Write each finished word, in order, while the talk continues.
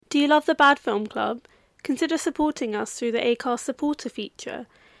Do you love the Bad Film Club? Consider supporting us through the Acast supporter feature.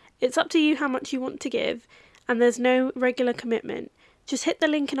 It's up to you how much you want to give, and there's no regular commitment. Just hit the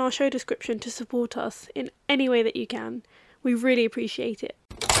link in our show description to support us in any way that you can. We really appreciate it.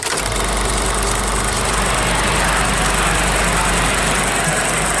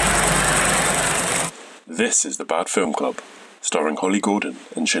 This is the Bad Film Club, starring Holly Gordon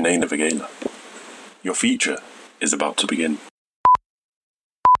and Shanae Navigela. Your feature is about to begin.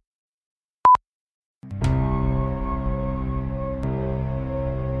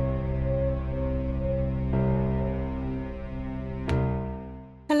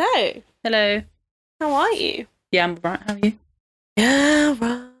 Hello. Hello. How are you? Yeah, I'm right. How are you? Yeah,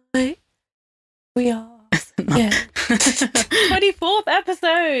 right. We are. Yeah. 24th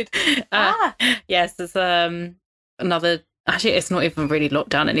episode. Yes, it's another. Actually, it's not even really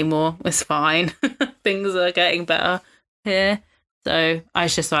lockdown anymore. It's fine. Things are getting better here. So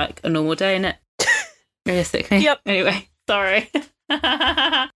it's just like a normal day, innit? Realistically. Yep. Anyway, sorry.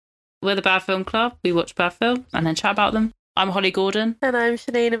 We're the Bad Film Club. We watch bad films and then chat about them. I'm Holly Gordon. And I'm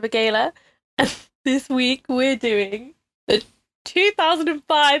Shanae Navigela. And this week we're doing the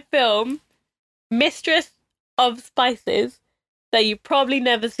 2005 film Mistress of Spices that you've probably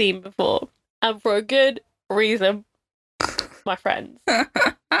never seen before. And for a good reason, my friends. I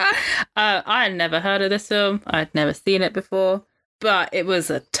had never heard of this film. I'd never seen it before. But it was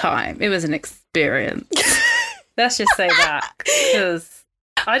a time. It was an experience. Let's just say that. Because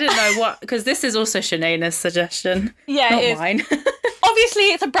I didn't know what... Because this is also Shanae's suggestion. Yeah, not it is. Mine. Obviously,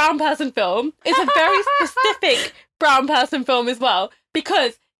 it's a brown person film. It's a very specific brown person film as well.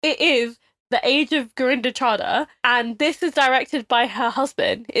 Because it is the age of Gurinder Chadha. And this is directed by her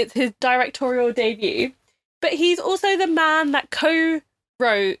husband. It's his directorial debut. But he's also the man that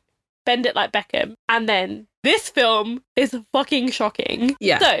co-wrote Bend It Like Beckham. And then this film is fucking shocking.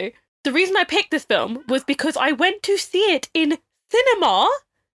 Yeah. So, the reason I picked this film was because I went to see it in cinema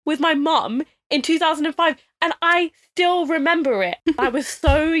with my mum in 2005. And I still remember it. I was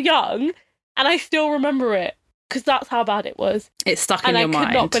so young and I still remember it. Because that's how bad it was. It's stuck in your mind. And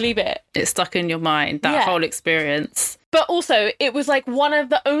I could not believe it. It's stuck in your mind, that whole experience. But also, it was like one of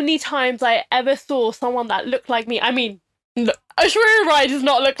the only times I ever saw someone that looked like me. I mean, Aishwarya Rai does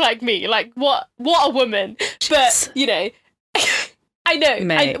not look like me. Like, what a woman. Jeez. But, you know, I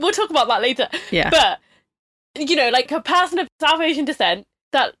know. We'll talk about that later. Yeah. But, you know, like a person of South Asian descent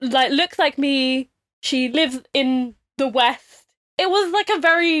that like looks like me. She lives in the West. It was like a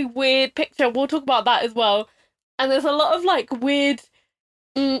very weird picture. We'll talk about that as well. And there's a lot of like weird,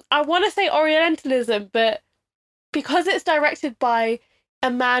 I want to say Orientalism, but because it's directed by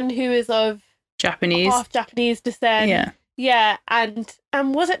a man who is of half Japanese descent. Yeah. And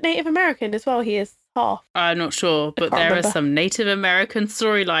was it Native American as well? He is half. I'm not sure, but there is some Native American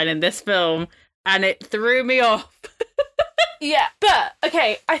storyline in this film and it threw me off. Yeah, but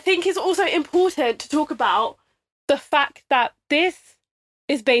okay, I think it's also important to talk about the fact that this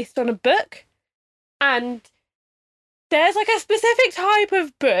is based on a book and there's like a specific type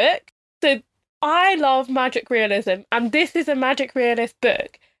of book. So I love magic realism and this is a magic realist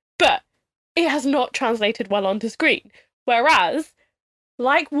book, but it has not translated well onto screen. Whereas,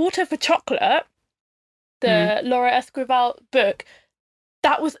 like Water for Chocolate, the Laura Esquivel book,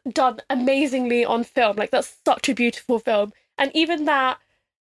 that was done amazingly on film. Like, that's such a beautiful film. And even that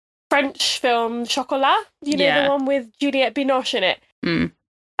French film, Chocolat, you know, the one with Juliette Binoche in it.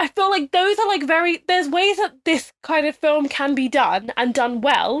 I feel like those are like there's ways that this kind of film can be done and done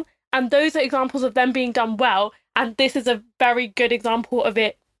well. And those are examples of them being done well. And this is a very good example of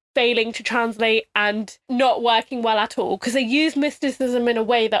it failing to translate and not working well at all. Because they used mysticism in a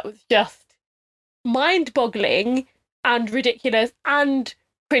way that was just mind-boggling and ridiculous and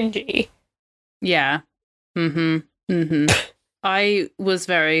cringy. Yeah. I was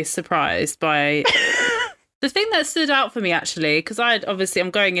very surprised by the thing that stood out for me, actually, because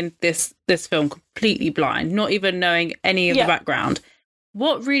I'm going in this film completely blind, not even knowing any of the background.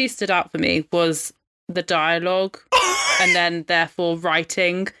 What really stood out for me was the dialogue and then therefore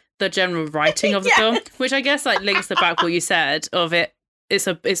the general writing of the film, which I guess like links back what you said of it.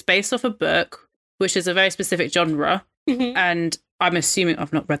 It's based off a book, which is a very specific genre. And I'm assuming,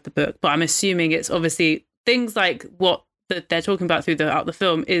 I've not read the book, but I'm assuming it's obviously things like what that they're talking about throughout the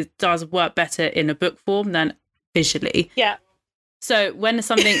film does work better in a book form than visually. Yeah. So when there's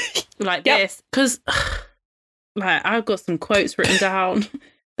something like this, because like I've got some quotes written down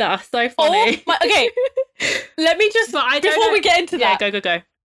that are so funny. Okay, let me just before we get into that. Go.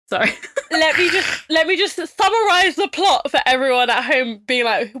 Sorry. let me just summarize the plot for everyone at home being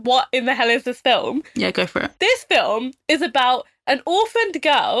like, what in the hell is this film? Yeah, go for it. This film is about an orphaned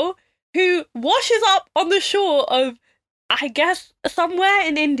girl who washes up on the shore of, I guess, somewhere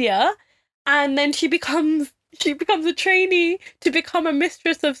in India, and then she becomes a trainee to become a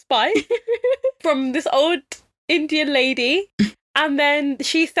mistress of spice from this old Indian lady. And then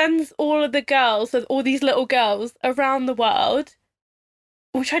she sends all of the girls, so all these little girls, around the world,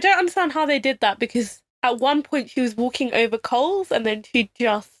 which I don't understand how they did that, because at one point she was walking over coals and then she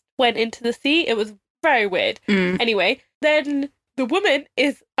just went into the sea. It was very weird. Anyway, then the woman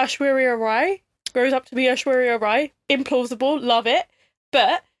is Aishwarya Rai, grows up to be Aishwarya Rai. Implausible, love it.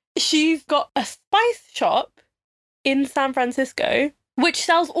 But she's got a spice shop in San Francisco, which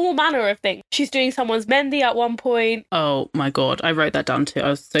sells all manner of things. She's doing someone's mehndi at one point. Oh my God, I wrote that down too. I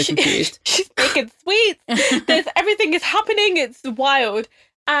was so confused. She's making sweets. Everything is happening. It's wild.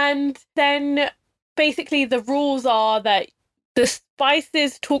 And then basically the rules are that the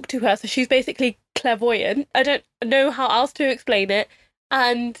spices talk to her. So she's basically clairvoyant. I don't know how else to explain it.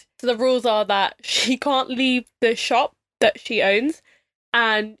 And so the rules are that she can't leave the shop that she owns,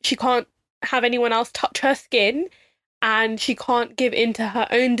 and she can't have anyone else touch her skin, and she can't give in to her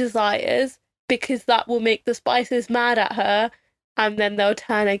own desires, because that will make the spices mad at her, and then they'll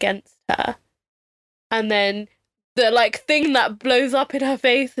turn against her. And then the thing that blows up in her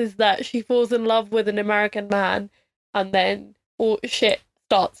face is that she falls in love with an American man, and then all shit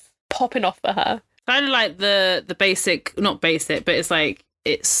starts popping off for her. Kind of like the basic, not basic, but it's like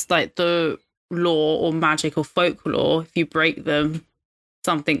the law or magic or folklore. If you break them,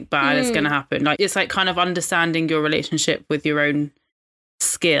 something bad is going to happen. Like, it's like kind of understanding your relationship with your own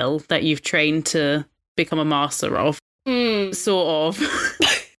skill that you've trained to become a master of, sort of.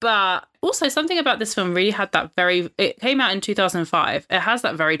 But also something about this film really had that it came out in 2005. It has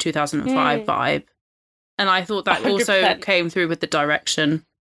that very 2005 vibe. And I thought that 100%. Also came through with the direction.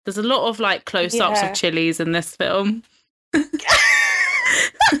 There's a lot of close-ups of chilies in this film. I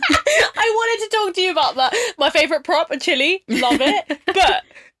wanted to talk to you about that. My favourite prop, a chili. Love it. But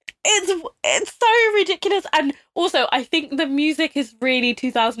it's so ridiculous. And also, I think the music is really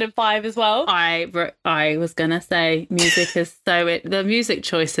 2005 as well. I was going to say, music is the music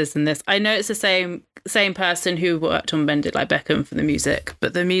choices in this. I know it's the same person who worked on Bend It Like Beckham for the music,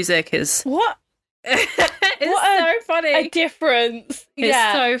 but the music is... What? It's so funny. A difference.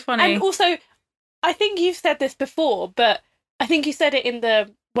 It's so funny. And also, I think you've said this before, but I think you said it in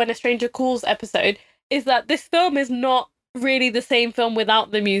the When a Stranger Calls episode, is that this film is not really the same film without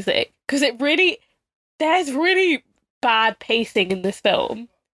the music. Because there's really bad pacing in this film.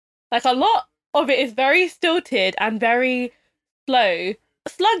 A lot of it is very stilted and very slow.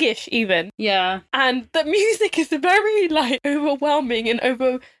 Sluggish, even. Yeah. And the music is very, overwhelming and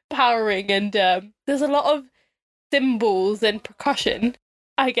overpowering. And there's a lot of cymbals and percussion,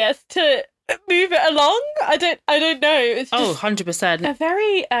 I guess, to move it along. I don't know. It's just 100%. a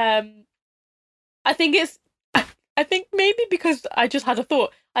very I think maybe because I just had a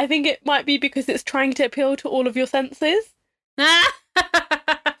thought. I think it might be because it's trying to appeal to all of your senses. That's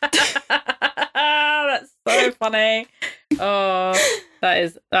so funny. Oh,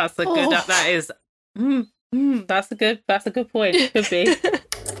 that's a good point. Could be.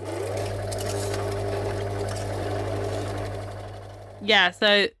 Yeah,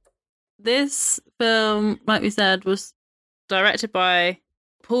 so this film, like we said, was directed by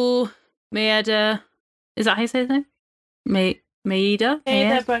Paul Maeda. Is that how you say his name? Maeda?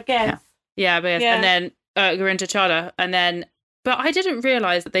 Maeda. Yeah. And then Gurinder Chadha. And then, but I didn't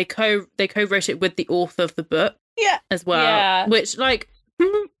realise that they co-wrote it with the author of the book. Yeah. As well. Yeah. Which, okay.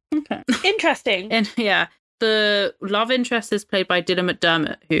 Interesting. And yeah, the love interest is played by Dylan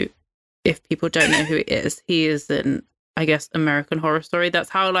McDermott, who, if people don't know who he is in, I guess, American Horror Story. That's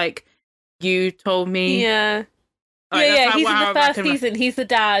how, you told me. Yeah. He's in the first season. He's the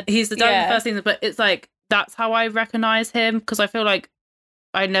dad. He's the dad in the first season, but it's that's how I recognise him, because I feel like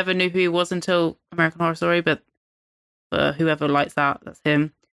I never knew who he was until American Horror Story, but whoever likes that's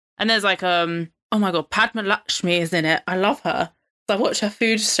him. And there's oh my God, Padma Lakshmi is in it. I love her. I watch her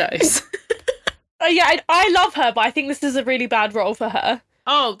food shows. I love her, but I think this is a really bad role for her.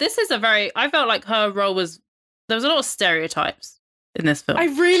 Oh, this is I felt like her role there was a lot of stereotypes in this film. I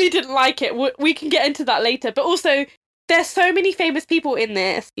really didn't like it. We can get into that later, but also there's so many famous people in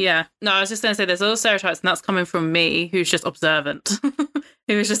this. Yeah. No, I was just going to say there's a lot of stereotypes, and that's coming from me, who's just observant.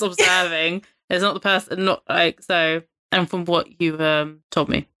 Who's just observing. It's not the person, and from what you told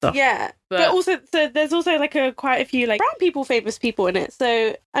me. So. Yeah. But also, so there's also quite a few brown people, famous people in it.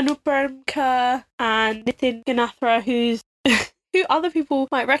 So Anupam Kher and Nitin Ganathra, who other people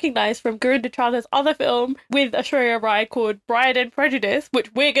might recognise from Gurinder Chadha's other film with Aishwarya Rai called Bride and Prejudice, which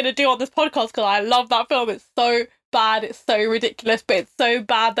we're going to do on this podcast because I love that film. It's so bad it's so ridiculous, but it's so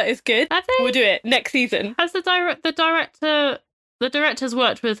bad that it's good. I think We'll do it next season. Has the director's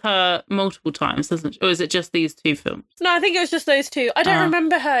worked with her multiple times, doesn't she? Or is it just these two films? No, I think it was just those two. I don't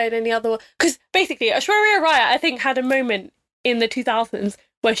remember her in any other one. Because basically, Aishwarya Rai, I think, had a moment in the 2000s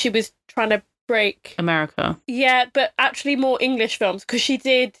where she was trying to break America. Yeah, but actually more English films, because she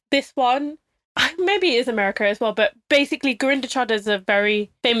did this one. Maybe it is America as well, but basically Gurinder Chadha is a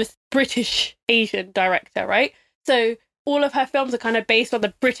very famous British Asian director, right? So all of her films are kind of based on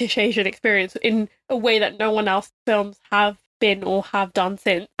the British Asian experience in a way that no one else films have been or have done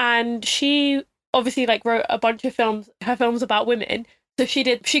since. And she obviously like wrote a bunch of films, her films about women. So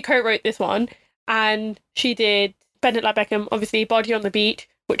she co-wrote this one, and she did Bend It Like Beckham, obviously Body on the Beach,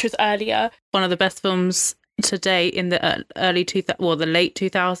 which was earlier. One of the best films to date in the the late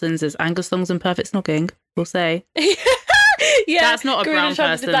 2000s is Angus Thongs and Perfect Snogging, we'll say. Yeah, that's not a brown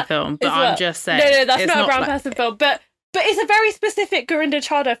person film, but I'm just saying. No, that's not a brown person film, but it's a very specific Gurinder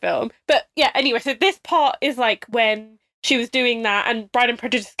Chadha film. But yeah, anyway, so this part is like when she was doing that and Bride and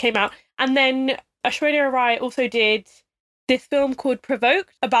Prejudice came out. And then Aishwarya Rai also did this film called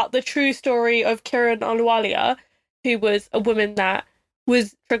Provoked, about the true story of Kiran Ahluwalia, who was a woman that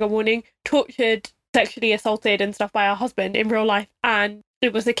was, trigger warning, tortured, sexually assaulted and stuff by her husband in real life. And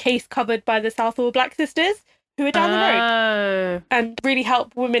it was a case covered by the Southall Black Sisters, who are down the road and really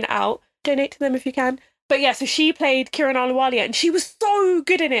help women out. Donate to them if you can. But yeah, so she played Kiran Ahluwalia and she was so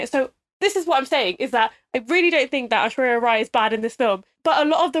good in it. So this is what I'm saying, is that I really don't think that Aishwarya Rai is bad in this film. But a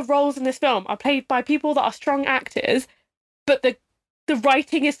lot of the roles in this film are played by people that are strong actors, but the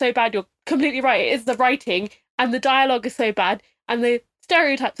writing is so bad. You're completely right. It is the writing, and the dialogue is so bad, and the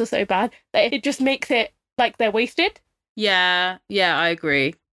stereotypes are so bad that it just makes it like they're wasted. Yeah, I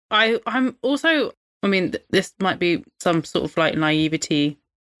agree. I'm also, I mean, this might be some sort of like naivety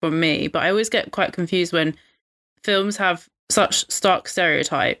from me, but I always get quite confused when films have such stark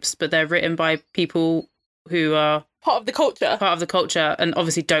stereotypes, but they're written by people who are part of the culture and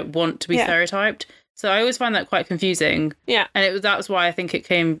obviously don't want to be stereotyped. So I always find that quite confusing. Yeah. And that was why I think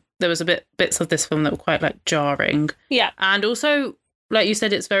there was bits of this film that were quite like jarring. Yeah. And also, like you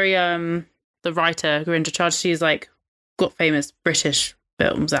said, it's very, the writer, Gurinder Chadha, she's like got famous British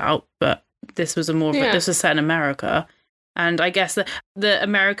films out, but this was this was set in America. And I guess the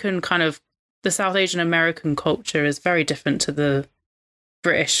American kind of, the South Asian American culture is very different to the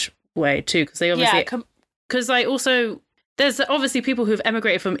British way too, because they obviously, because there's obviously people who've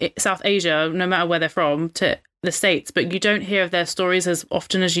emigrated from South Asia, no matter where they're from, to the States, but you don't hear of their stories as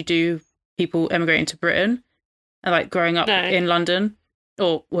often as you do people emigrating to Britain and like growing up in London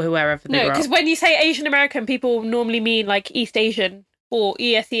or wherever they grow up. No, because when you say Asian American, people normally mean like East Asian or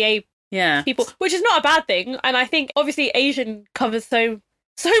ESEA people, which is not a bad thing. And I think obviously Asian covers so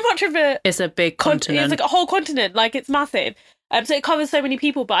much of it. It's a big continent. It's like a whole continent, like it's massive. So it covers so many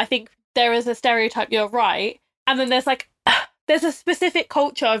people, but I think there is a stereotype, you're right. And then there's like, there's a specific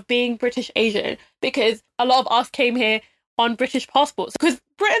culture of being British Asian, because a lot of us came here on British passports, because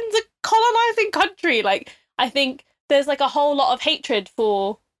Britain's a colonizing country. Like, I think there's like a whole lot of hatred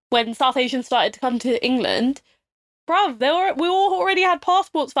for when South Asians started to come to England. Bruv, we all already had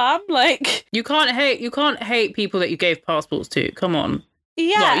passports, fam. Like, you can't hate people that you gave passports to. Come on.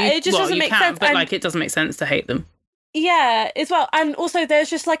 Yeah, it just doesn't make sense. But like, it doesn't make sense to hate them. Yeah, as well. And also, there's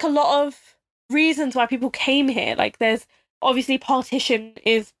just like a lot of reasons why people came here. Like, there's obviously partition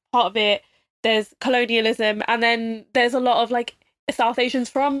is part of it. There's colonialism, and then there's a lot of like South Asians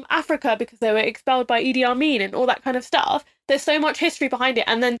from Africa because they were expelled by Idi Amin and all that kind of stuff. There's so much history behind it,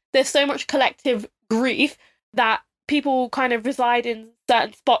 and then there's so much collective grief that people kind of reside in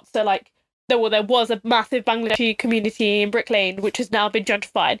certain spots. So like, there was a massive Bangladeshi community in Brick Lane, which has now been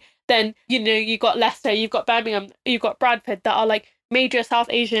gentrified. Then, you got Leicester, you've got Birmingham, you've got Bradford, that are like major South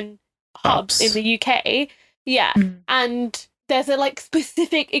Asian hubs in the UK. Yeah. And there's a like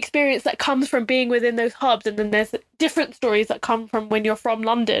specific experience that comes from being within those hubs. And then there's different stories that come from when you're from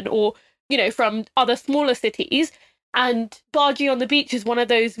London or, from other smaller cities. And Bargee on the Beach is one of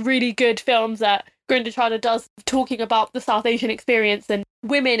those really good films that Gurinder Chadha does, talking about the South Asian experience and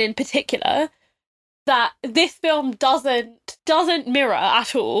women in particular, that this film doesn't mirror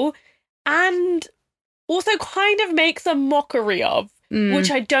at all, and also kind of makes a mockery of,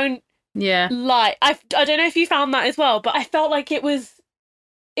 which I don't like. I don't know if you found that as well, but I felt like it was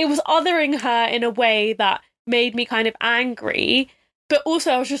othering her in a way that made me kind of angry, but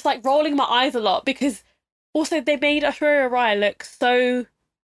also I was just like rolling my eyes a lot, because also they made Aishwarya Rai look so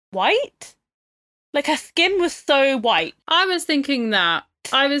white. Like, her skin was so white. I was thinking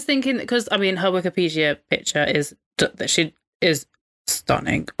because, I mean, her Wikipedia picture is that she is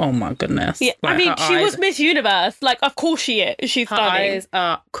stunning. Oh my goodness. Yeah, Like, I mean, she eyes, was Miss Universe. Like, of course she is. She's her stunning. eyes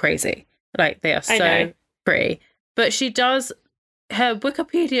are crazy. Like, they are so pretty. But she does, her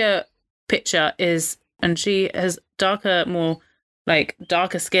Wikipedia picture is, and she has darker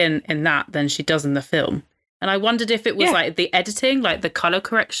skin in that than she does in the film. And I wondered if it was like the editing, like the color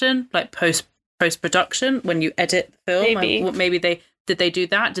correction, like post production when you edit the film. Maybe did they do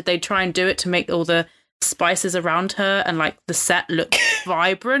that? Did they try and do it to make all the spices around her and like the set look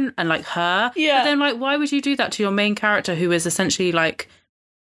vibrant and like her? Yeah. But then like, why would you do that to your main character who is essentially like,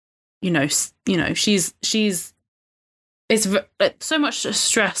 she's it's so much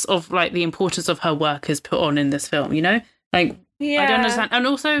stress of like the importance of her work is put on in this film. Like I don't understand. And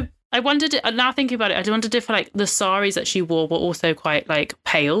also, I wondered, now thinking about it, I wondered if like the saris that she wore were also quite like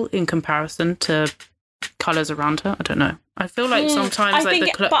pale in comparison to colours around her. I don't know. I feel like sometimes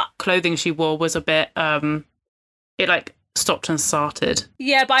like the clothing she wore was a bit, it like stopped and started.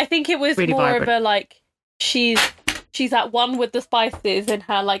 Yeah, but I think it was really more vibrant. Of a like, she's at one with the spices in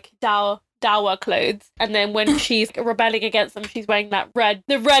her like dour clothes. And then when she's rebelling against them, she's wearing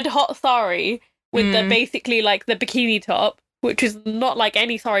the red hot sari with the basically like the bikini top, which is not like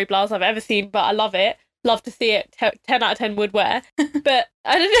any sari blouse I've ever seen, but I love it. Love to see it. 10 out of 10 would wear. But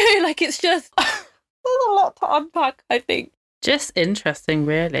I don't know, like it's just, there's a lot to unpack, I think. Just interesting,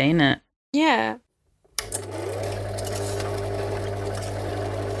 really, ain't it? Yeah.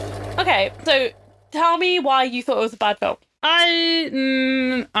 Okay, so tell me why you thought it was a bad film.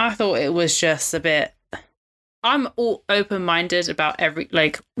 I thought it was just a bit, I'm all open-minded about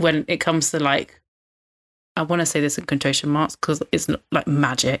when it comes to like, I want to say this in quotation marks because it's not like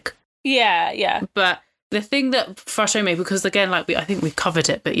magic. Yeah. But the thing that frustrated me, because again, like I think we covered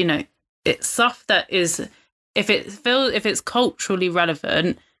it, but it's stuff that is, if it's culturally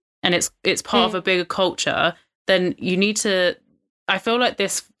relevant and it's part of a bigger culture, then you need to. I feel like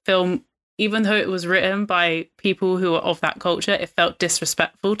this film, even though it was written by people who are of that culture, it felt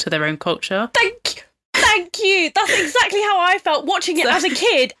disrespectful to their own culture. Thank you. That's exactly how I felt watching it as a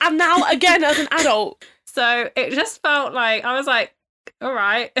kid and now again as an adult. So it just felt like, I was like, all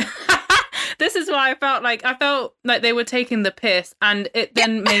right. This is why I felt like they were taking the piss. And it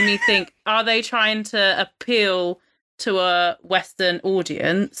then made me think, are they trying to appeal to a Western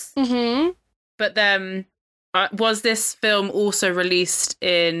audience? Mm-hmm. But then, was this film also released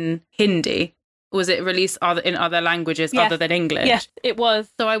in Hindi? Was it released in other languages other than English? Yes, it was.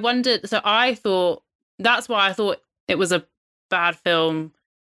 So I wondered, that's why I thought it was a bad film,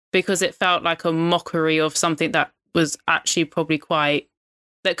 because it felt like a mockery of something that was actually probably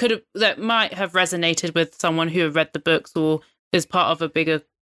that might have resonated with someone who had read the books or is part of a bigger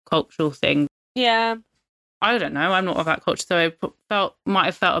cultural thing. Yeah. I don't know. I'm not of that culture, so it might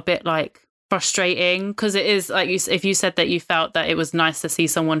have felt a bit like frustrating, because it is like if you said that you felt that it was nice to see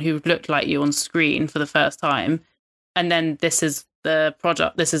someone who looked like you on screen for the first time, and then this is the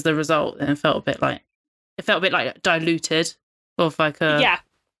product, this is the result, and it felt a bit like diluted of like a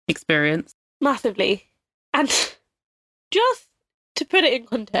experience. Massively. And just to put it in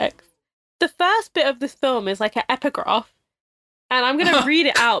context, the first bit of this film is like an epigraph, and I'm going to read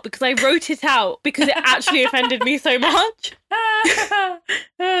it out because I wrote it out because it actually offended me so much.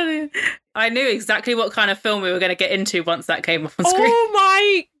 I knew exactly what kind of film we were going to get into once that came up on screen. Oh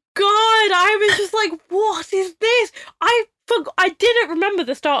my god, I was just like, what is this? I didn't remember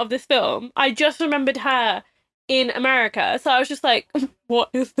the start of this film. I just remembered her in America. So I was just like, what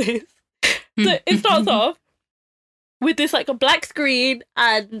is this? So it starts off with this like a black screen,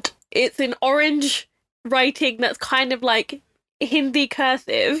 and it's in orange writing that's kind of like Hindi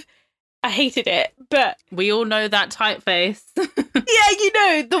cursive. I hated it, but we all know that typeface.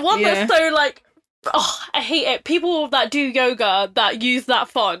 Yeah, the one that's so like, oh, I hate it. People that do yoga that use that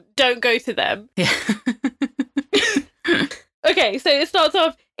font, don't go to them. Yeah. Okay, so it starts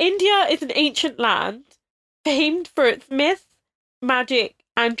off, India is an ancient land famed for its myths, magic,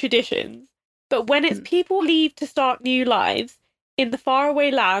 and traditions. But when its people leave to start new lives in the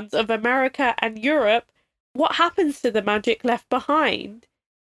faraway lands of America and Europe, what happens to the magic left behind?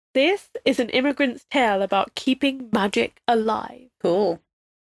 This is an immigrant's tale about keeping magic alive. Cool.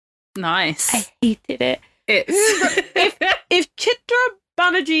 Nice. I hated it. If Chitra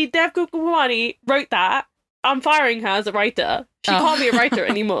Banerjee Devgopalani wrote that, I'm firing her as a writer. She can't be a writer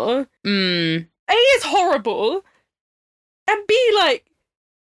anymore. A, is horrible. And B, like,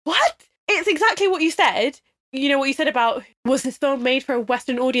 what? It's exactly what you said. You know what you said about, was this film made for a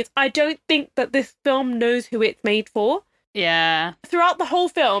Western audience? I don't think that this film knows who it's made for. Yeah. Throughout the whole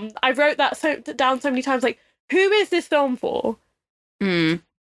film, I wrote that down so many times, like, who is this film for?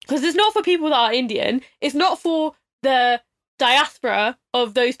 Because it's not for people that are Indian. It's not for the diaspora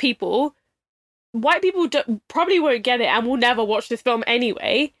of those people, white people probably won't get it and will never watch this film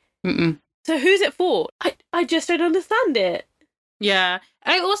anyway. Mm-mm. So who's it for? I just don't understand it. Yeah.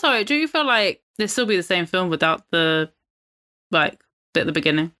 And also, do you feel like this still be the same film without the, like, bit at the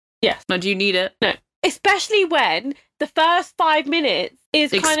beginning? Yes. No, do you need it? No. Especially when the first 5 minutes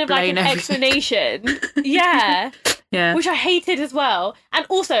is kind of like Explain an everything. explanation. Yeah. Yeah. Which I hated as well. And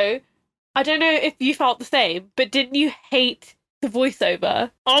also, I don't know if you felt the same, but didn't you hate the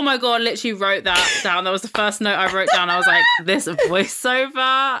voiceover? Oh my God, literally wrote that down. That was the first note I wrote down. I was like, this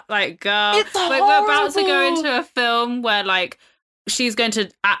voiceover, like, girl. It's like, we're about to go horrible. into a film where, like, she's going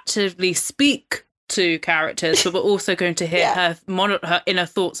to actively speak to characters, but we're also going to hear her inner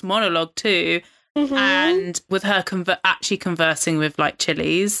thoughts monologue too. Mm-hmm. And with her actually conversing with, like,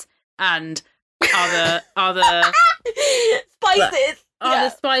 chilies and other Spices. the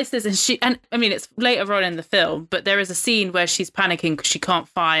spices, and I mean, it's later on in the film, but there is a scene where she's panicking because she can't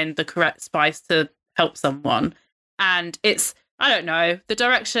find the correct spice to help someone, and it's, I don't know, the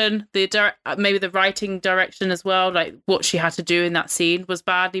direction, maybe the writing direction as well, like what she had to do in that scene was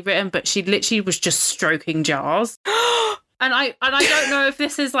badly written, but she literally was just stroking jars. And I don't know if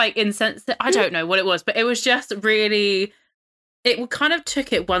this is like insensitive. I don't know what it was, but it was just really, it kind of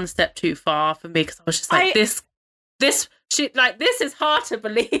took it one step too far for me, because I was just like, this shit, like, this is hard to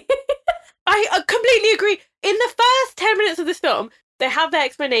believe. I completely agree. In the first 10 minutes of this film, they have their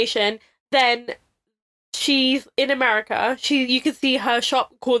explanation. Then she's in America. You can see her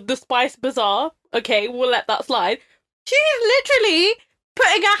shop called the Spice Bazaar. Okay, we'll let that slide. She's literally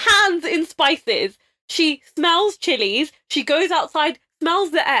putting her hands in spices. She smells chilies. She goes outside,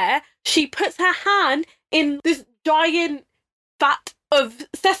 smells the air. She puts her hand in this giant vat of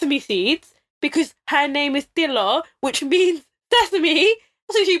sesame seeds because her name is Tilo, which means sesame.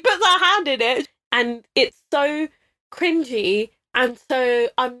 So she puts her hand in it, and it's so cringy and so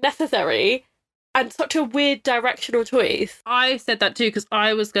unnecessary and such a weird directional choice. I said that too, because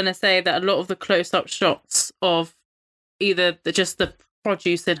I was going to say that a lot of the close-up shots of either just the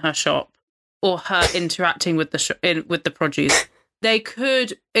produce in her shop or her interacting with the produce, they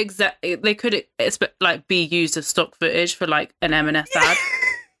could like be used as stock footage for like an M&S ad.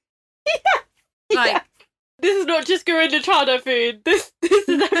 Like, this is not just Corinna Chano food. This is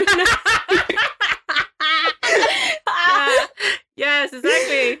M&S food. Yes,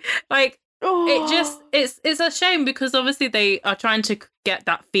 exactly. Like, it's a shame, because obviously they are trying to get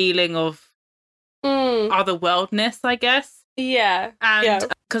that feeling of otherworldness, I guess. Yeah, and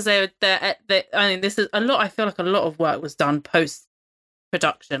because they I mean, this is a lot. I feel like a lot of work was done post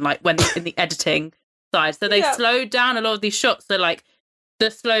production, like when in the editing side. So they slowed down a lot of these shots. So like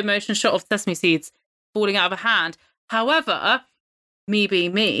the slow motion shot of sesame seeds falling out of a hand. However, Me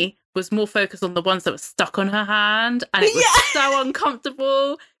Being Me was more focused on the ones that were stuck on her hand, and it was so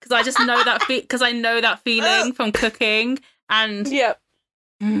uncomfortable, because I just know that because I know that feeling from cooking. And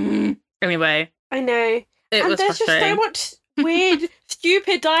anyway, I know. It was there's just so much weird,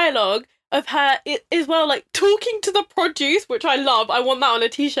 stupid dialogue of her as well, like talking to the produce, which I love. I want that on a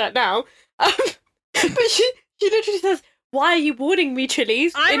t-shirt now. But she literally says, "Why are you warning me,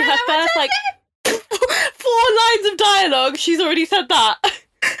 chilies?" In her first like 4 lines of dialogue, she's already said that.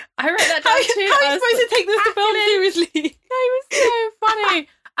 I wrote that down too. How are you supposed to take this film seriously? It was so funny.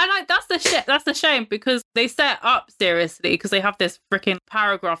 And like, that's the shame, because they set up seriously, because they have this freaking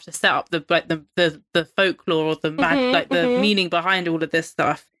paragraph to set up the folklore or the the meaning behind all of this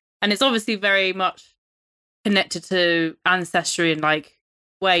stuff. And it's obviously very much connected to ancestry and like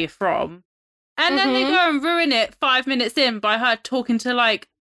where you're from. And then they go and ruin it 5 minutes in by her talking to like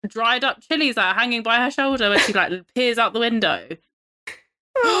dried up chilies that are hanging by her shoulder when she like peers out the window.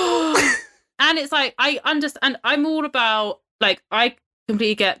 And it's like, I understand. I'm all about, like, I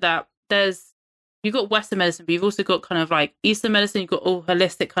completely get that you've got Western medicine, but you've also got kind of like Eastern medicine. You've got all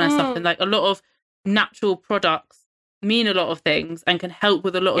holistic kind of stuff, and like a lot of natural products mean a lot of things and can help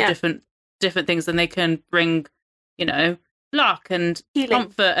with a lot of different things, and they can bring, you know, luck and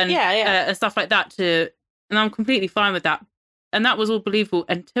comfort and stuff like that and I'm completely fine with that. And that was all believable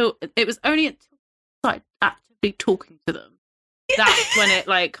until I started actively talking to them. That's when it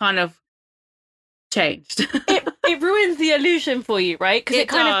like kind of changed. it ruins the illusion for you, right? Because it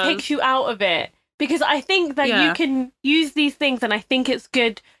kind of takes you out of it. Because I think that you can use these things, and I think it's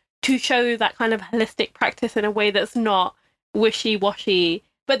good to show that kind of holistic practice in a way that's not wishy-washy,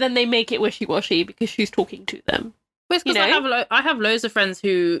 but then they make it wishy-washy because she's talking to them. Because I have loads of friends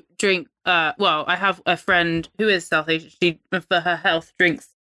who drink, I have a friend who is South Asian. She, for her health, drinks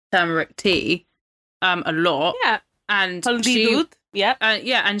turmeric tea a lot. Yeah. And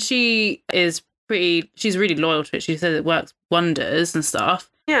and she is she's really loyal to it. She says it works wonders and stuff.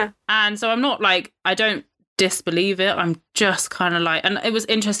 Yeah. And so I'm not like, I don't disbelieve it. I'm just kind of like, and it was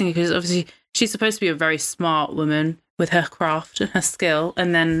interesting because obviously she's supposed to be a very smart woman with her craft and her skill.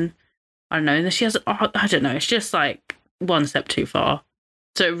 And then, I don't know, and then she has, I don't know, it's just like one step too far.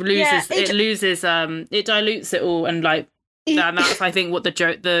 So it loses, it dilutes it all. And like, and that's, I think, what the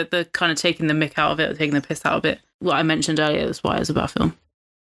joke, the kind of taking the mick out of it, or taking the piss out of it, what I mentioned earlier, that's why it's a bad film.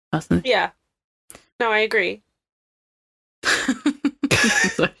 Personally. Yeah. No, I agree.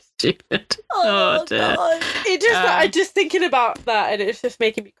 So stupid. Oh dear. God. It just, I'm just thinking about that and it's just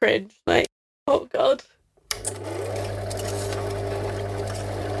making me cringe. Like, oh God.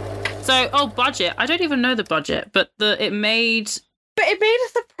 So, budget. I don't even know the budget, but it made a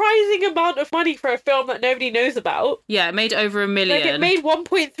surprising amount of money for a film that nobody knows about. Yeah, it made over $1 million. Like, it made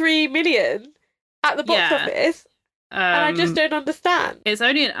 1.3 million at the box office. And I just don't understand. It's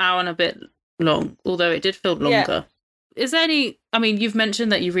only an hour and a bit long, although it did feel longer. Yeah. Is there any... I mean, you've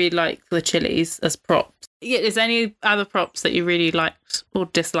mentioned that you really like the chilies as props. Yeah, is there any other props that you really liked or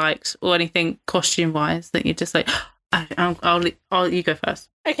disliked, or anything costume-wise that you just like... I'll you go first.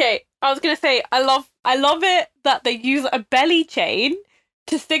 Okay, I was gonna say I love it that they use a belly chain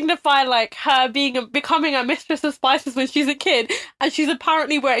to signify like her becoming a Mistress of Spices when she's a kid, and she's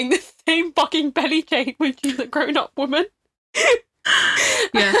apparently wearing the same fucking belly chain when she's a grown-up woman.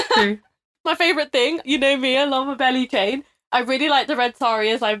 Yeah, true. My favourite thing, you know me, I love a belly chain. I really like the red sari,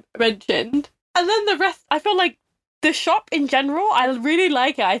 as I mentioned, and then the rest. I feel like the shop in general, I really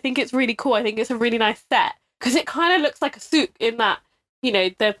like it. I think it's really cool. I think it's a really nice set. Because it kind of looks like a souk in that, you know,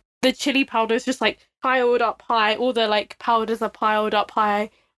 the chili powder is just like piled up high. All the like powders are piled up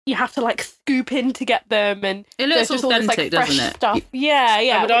high. You have to like scoop in to get them, and it looks authentic, this, like, doesn't it? Stuff. Yeah.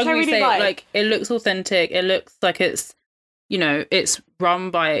 I would argue really say like it looks authentic. It looks like it's, you know, it's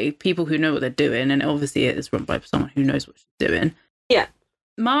run by people who know what they're doing, and obviously it is run by someone who knows what she's doing. Yeah.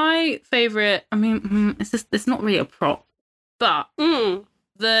 My favorite. I mean, it's not really a prop, but.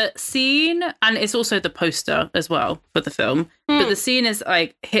 The scene, and it's also the poster as well for the film, but the scene is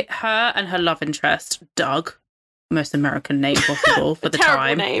like hit her and her love interest, Doug, most American name possible for the terrible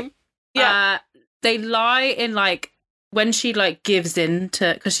time. Name. Yeah. They lie in like when she like gives in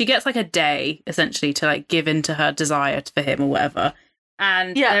to, because she gets like a day essentially to like give in to her desire for him or whatever.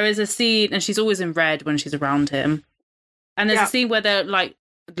 And there is a scene, and she's always in red when she's around him. And there's a scene where they're like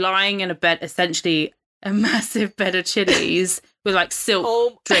lying in a bed, essentially a massive bed of chilies with like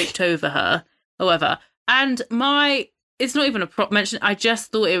silk draped over her or whatever. And it's not even a prop mention. I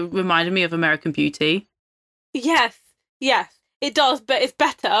just thought it reminded me of American Beauty. Yes, it does, but it's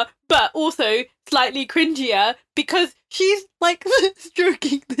better, but also slightly cringier because she's like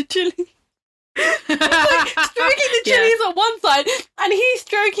stroking the chili. He's like stroking the chilies on one side, and he's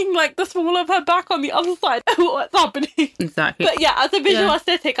stroking like the small of her back on the other side. What's happening? Exactly. But yeah, as a visual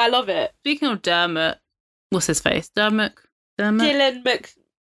aesthetic, I love it. Speaking of Dermot, what's his face? Dylan McDermott.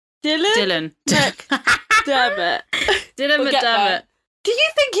 Dylan McDermott. Do you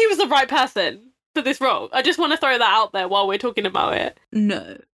think he was the right person for this role? I just want to throw that out there while we're talking about it.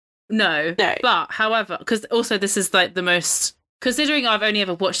 No. But however, because also this is like the most, considering I've only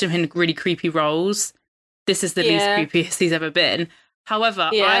ever watched him in really creepy roles, this is the least creepiest he's ever been. However,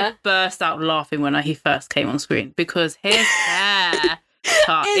 I burst out laughing when he first came on screen because his hair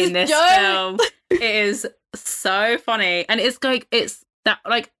cut in this film, it is so funny, and it's that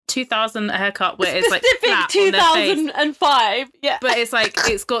like 2000 haircut where it's like flat 2005, but it's like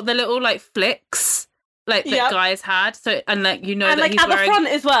it's got the little like flicks like that guys had, so and like you know and that like he's at wearing the front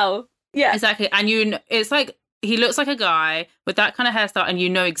as well, exactly, and you know, it's like he looks like a guy with that kind of hairstyle, and you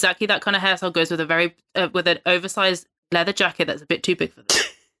know exactly that kind of hairstyle goes with a very with an oversized leather jacket that's a bit too big for them.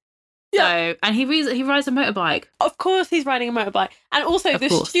 So, and he rides a motorbike. Of course he's riding a motorbike. And also the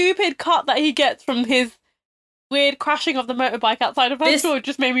stupid cut that he gets from his weird crashing of the motorbike outside of her store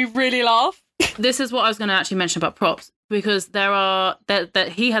just made me really laugh. This is what I was going to actually mention about props, because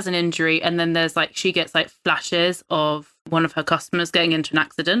that he has an injury, and then there's like, she gets like flashes of one of her customers getting into an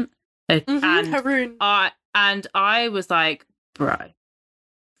accident. And Haroon. I was like, bro,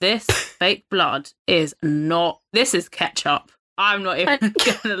 this fake blood is this is ketchup. I'm not even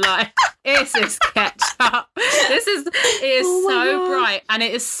gonna lie. This is ketchup. It is so bright, and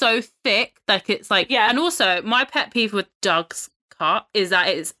it is so thick. Like it's like, and also my pet peeve with Doug's cut is that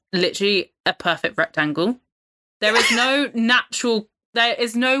it's literally a perfect rectangle. There is no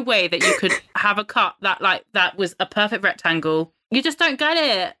way that you could have a cut that was a perfect rectangle. You just don't get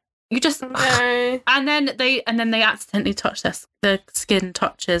it. You just and then they accidentally touch their skin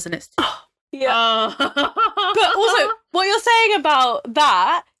touches, and it's but also what you're saying about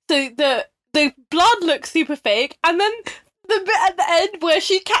that, so the blood looks super fake, and then the bit at the end where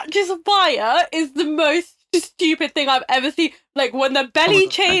she catches fire is the most stupid thing I've ever seen. Like, when the belly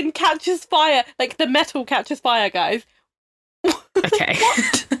chain catches fire, like, the metal catches fire, guys. Okay.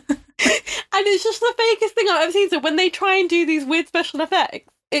 What? And it's just the fakest thing I've ever seen. So when they try and do these weird special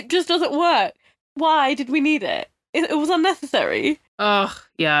effects, it just doesn't work. Why did we need it? It was unnecessary. Oh,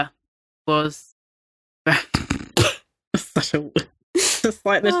 yeah. It was such a... Just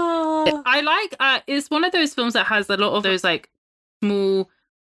like this. I like... it's one of those films that has a lot of those, like, small,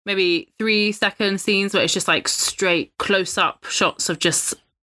 maybe 3-second scenes where it's just, like, straight close-up shots of just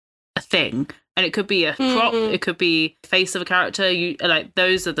a thing. And it could be a prop, it could be the face of a character. You like,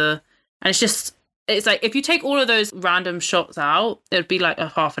 those are the... And it's just... It's like, if you take all of those random shots out, it would be like a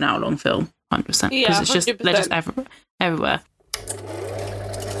half an hour long film. 100%. Because it's just... 100%. They're just everywhere.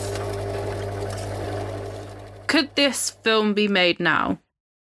 Could this film be made now?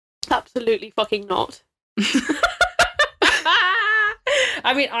 Absolutely fucking not.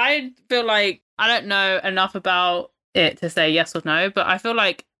 I mean, I feel like I don't know enough about it to say yes or no, but I feel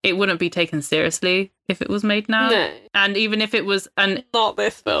like it wouldn't be taken seriously if it was made now. No. And even if it was... not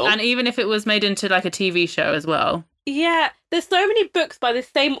this film. And even if it was made into like a TV show as well. Yeah, there's so many books by the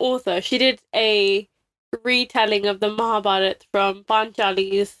same author. She did a retelling of the Mahabharata from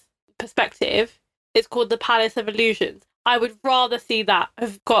Panchali's perspective. It's called The Palace of Illusions. I would rather see that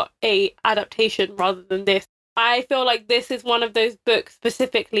have got a adaptation rather than this. I feel like this is one of those books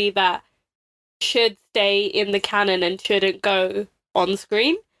specifically that should stay in the canon and shouldn't go on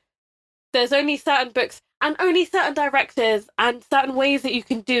screen. There's only certain books and only certain directors and certain ways that you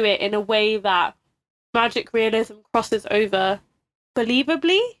can do it in a way that magic realism crosses over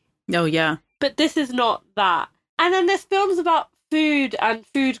believably. Oh, yeah. But this is not that. And then there's films about food and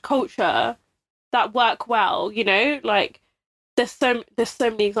food culture that work well, you know? Like, there's so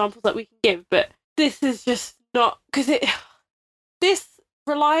many examples that we can give, but this is just not... Because this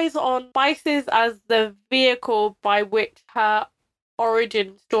relies on spices as the vehicle by which her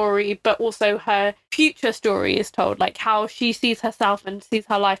origin story, but also her future story is told, like how she sees herself and sees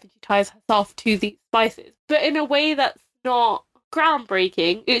her life, and she ties herself to these spices, but in a way that's not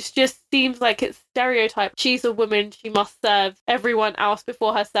groundbreaking. It just seems like it's stereotyped. She's a woman, she must serve everyone else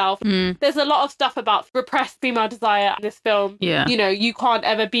before herself. There's a lot of stuff about repressed female desire in this film. Yeah, you know, you can't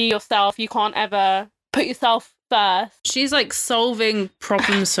ever be yourself, you can't ever put yourself first. She's like solving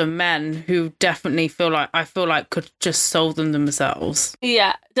problems for men who definitely feel like could just solve them themselves.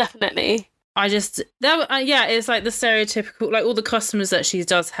 Yeah, definitely. It's like the stereotypical, like all the customers that she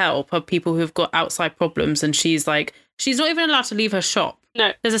does help are people who've got outside problems, and she's not even allowed to leave her shop.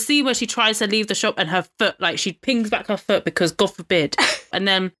 No. There's a scene where she tries to leave the shop and her foot, like she pings back her foot because God forbid. And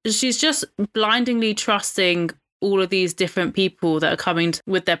then she's just blindingly trusting all of these different people that are coming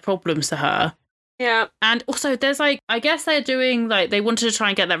with their problems to her. Yeah. And also there's like, I guess they're doing like, they wanted to try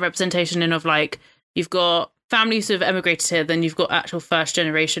and get that representation in of like, you've got families who have emigrated here, then you've got actual first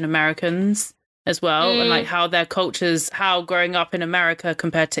generation Americans as well. And like how their cultures, how growing up in America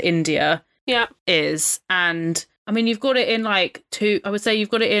compared to India is. And I mean, you've got it in like I would say you've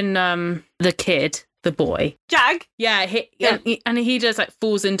got it in the kid, the boy. Jag? Yeah, and he just like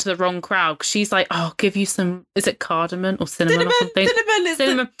falls into the wrong crowd. 'Cause she's like, oh, I'll give you some, is it cardamom or cinnamon or something?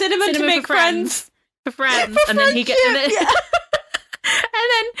 Cinnamon to make friends. For friends. And then he gets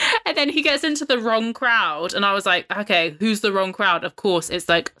and then he gets into the wrong crowd. And I was like, okay, who's the wrong crowd? Of course, it's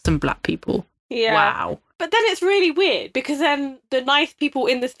like some black people. Yeah. Wow. But then it's really weird because then the nice people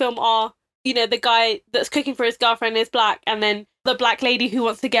in this film are, you know, the guy that's cooking for his girlfriend is black, and then the black lady who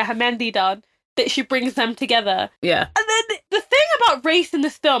wants to get her mehndi done, that she brings them together. Yeah. And then the thing about race in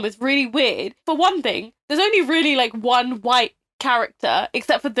this film is really weird. For one thing, there's only really like one white character,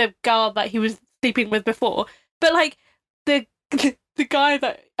 except for the girl that he was sleeping with before. But like the guy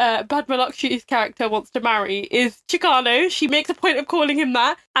that Bad Malakshi's character wants to marry is Chicano. She makes a point of calling him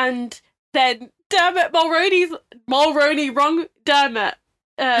that. And then Dermot Mulroney, wrong Dermot.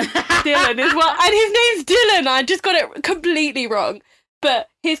 Dylan as well. And his name's Dylan. I just got it completely wrong. But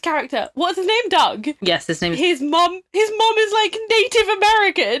his character, what's his name? Doug? Yes, his name is... His mom is like Native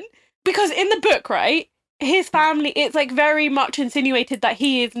American. Because in the book, right, his family, it's like very much insinuated that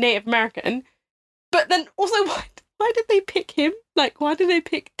he is Native American. But then also, why did they pick him? Like, why did they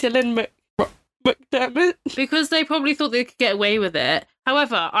pick Dylan McDermott? Because they probably thought they could get away with it.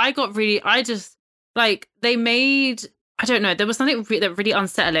 However, they made... I don't know, there was something really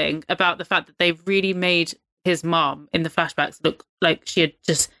unsettling about the fact that they really made his mom in the flashbacks look like she had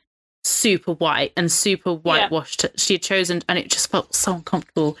just super white and super whitewashed. She had chosen, and it just felt so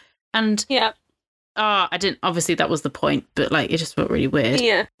uncomfortable. And I didn't, obviously that was the point, but like it just felt really weird.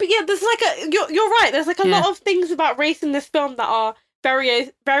 Yeah. But yeah, there's like you're right, there's like a lot of things about race in this film that are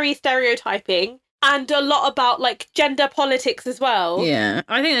very, very stereotyping, and a lot about like gender politics as well. Yeah.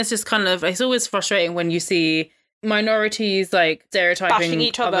 I think it's just kind of, it's always frustrating when you see minorities like Bashing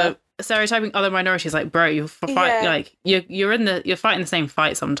each other. Stereotyping other minorities. Like, bro, you're like you're fighting the same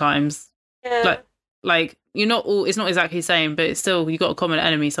fight sometimes. Yeah. Like you're not all, it's not exactly the same, but it's still, you got a common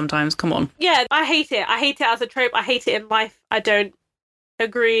enemy sometimes. Come on. Yeah, I hate it. I hate it as a trope. I hate it in life. I don't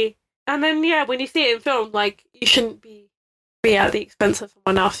agree. And then when you see it in film, like, you shouldn't be at the expense of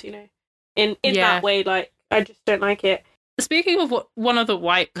someone else, you know. In that way, like, I just don't like it. Speaking of one of the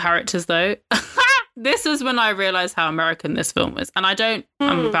white characters, though, this is when I realised how American this film is. And I'm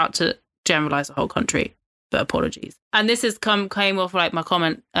about to generalise the whole country, but apologies. And this has came off like my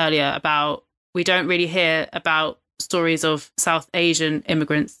comment earlier about, we don't really hear about stories of South Asian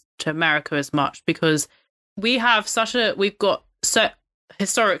immigrants to America as much, because historically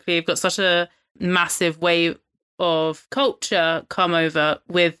we've got such a massive wave of culture come over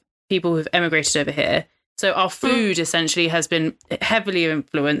with people who've emigrated over here. So our food essentially has been heavily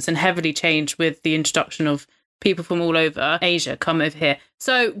influenced and heavily changed with the introduction of people from all over Asia come over here.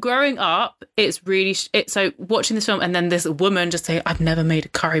 So growing up, it's really, so watching this film and then this woman just say, I've never made a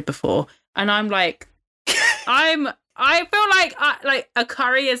curry before. And I'm like, I feel like a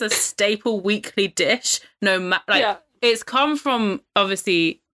curry is a staple weekly dish. It's come from,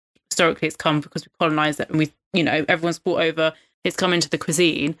 obviously, historically it's come because we colonized it and we, you know, everyone's brought over, it's come into the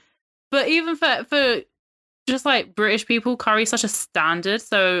cuisine. But even for just like British people, curry is such a standard.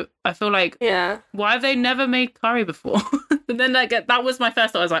 So I feel like, why have they never made curry before? And then that was my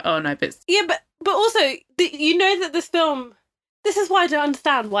first thought. I was like, oh no, but but also, you know that this film, this is why I don't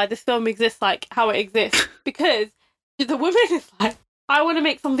understand why this film exists like how it exists. Because the woman is like, I want to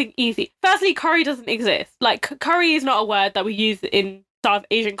make something easy. Firstly, curry doesn't exist. Like, curry is not a word that we use in South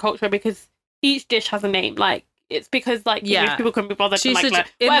Asian culture because each dish has a name. Like, it's because, like, you know, people couldn't be bothered to, like,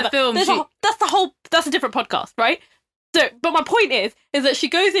 in the film, that's a different podcast, right? So, but my point is that she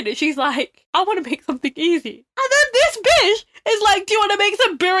goes in and she's like, I want to make something easy. And then this bitch is like, do you want to make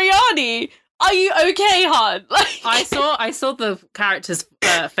some biryani? Are you okay, hon? Like, I saw the character's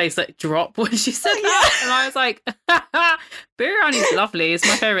face like drop when she said that, and I was like, biryani's lovely. It's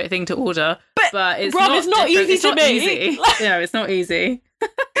my favourite thing to order, but it's not easy to make. Yeah, it's not easy.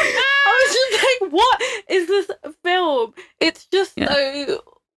 I was just like, what is this film? It's just so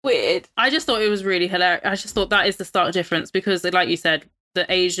weird. I just thought it was really hilarious. I just thought that is the stark difference, because, like you said,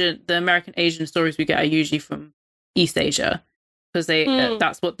 the American Asian stories we get are usually from East Asia, because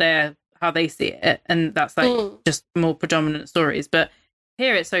that's what how they see it, and that's like just more predominant stories. But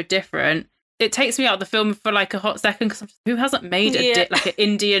here it's so different. It takes me out of the film for like a hot second, because who hasn't made like an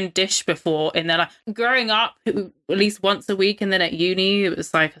Indian dish before in their life? Growing up, at least once a week, and then at uni, it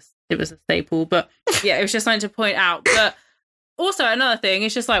was a staple. But yeah, it was just something to point out. But also another thing,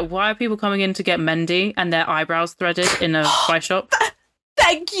 it's just like, why are people coming in to get mendi and their eyebrows threaded in a spice shop?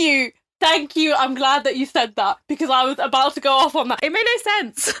 Thank you. I'm glad that you said that, because I was about to go off on that. It made no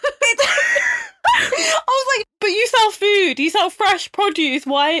sense. I was like, but you sell food, you sell fresh produce.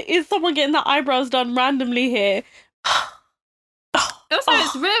 Why is someone getting their eyebrows done randomly here? Also,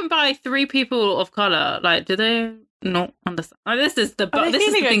 it's written by 3 people of colour. Like, do they not understand? Like, this is the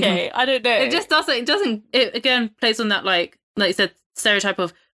thing. Okay? I don't know. It just doesn't. It again plays on that, like you said, stereotype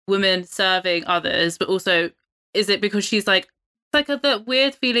of women serving others, but also, is it because she's like, it's like the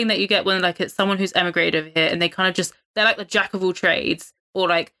weird feeling that you get when, like, it's someone who's emigrated over here and they kind of just, they're like the jack of all trades, or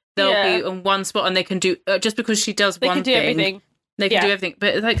like they'll be on one spot and they can do just because she does one thing, everything. They can do everything.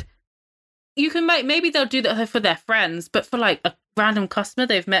 But it's like, you can maybe they'll do that for their friends, but for like a random customer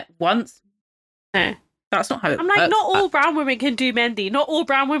they've met once, no, that's not how it works. I'm like, not all brown women can do mendi. Not all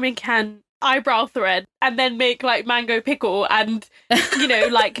brown women can eyebrow thread and then make like mango pickle and, you know,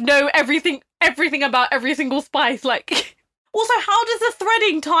 like know everything about every single spice. Like, also, how does the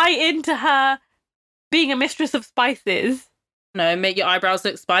threading tie into her being a mistress of spices? No, make your eyebrows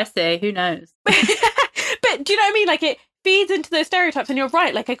look spicy. Who knows? But do you know what I mean? Like, it feeds into those stereotypes, and you're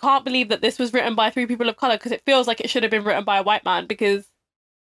right. Like, I can't believe that this was written by 3 people of colour, because it feels like it should have been written by a white man, because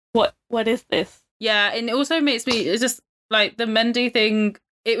what is this? Yeah, and it also makes me, it's just like the mendi thing.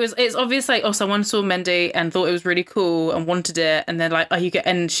 It's obvious, like, oh, someone saw mendi and thought it was really cool and wanted it, and they're like,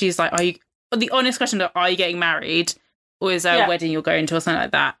 and she's like, the honest question, are you getting married? Or is there a wedding you're going to, or something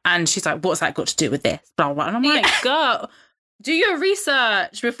like that? And she's like, what's that got to do with this? Blah, blah, blah. And I'm like, girl, do your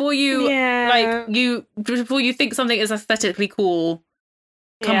research before you before you think something is aesthetically cool.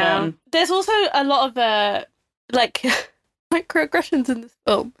 Come on. There's also a lot of like microaggressions in this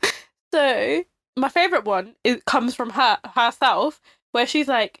film. So my favorite one comes from her herself, where she's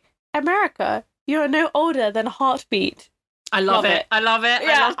like, "America, you're no older than a heartbeat." I love it. I love it.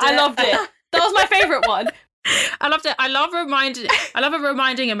 Yeah, I loved it. That was my favorite one. I loved it. I love it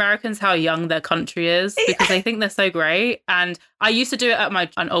reminding Americans how young their country is, because they think they're so great. And I used to do it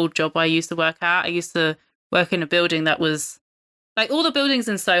at an old job I used to work at. I used to work in a building that was like, all the buildings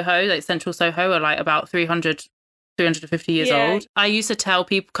in Soho, like central Soho, are like about 350 years old. I used to tell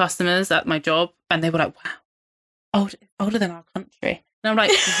customers at my job, and they were like, wow, older than our country. And I'm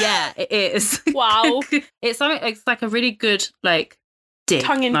like, yeah, it is. Wow. It's like a really good, like, dig.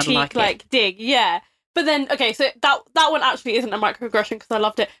 Tongue-in-cheek, like dig, yeah. But then, okay, so that one actually isn't a microaggression because I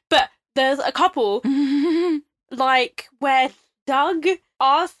loved it. But there's a couple, like, where Doug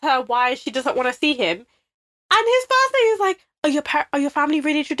asks her why she doesn't want to see him. And his first thing is like, are your family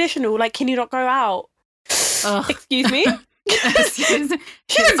really traditional? Like, can you not go out? Excuse me? She's a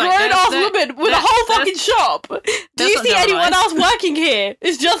grown-ass woman with a whole fucking shop. Do you see anyone else working here?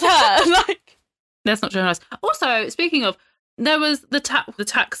 It's just her. Like, that's not generalized. Also, speaking of, there was the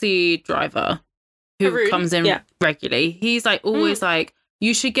taxi driver who comes in regularly. He's like always like,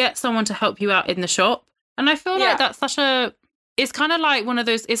 you should get someone to help you out in the shop. And I feel like that's it's kind of like one of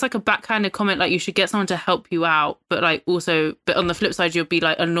those, it's like a backhanded comment, like you should get someone to help you out, but like also, but on the flip side, you'll be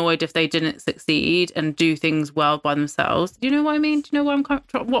like annoyed if they didn't succeed and do things well by themselves. Do you know what I mean? Do you know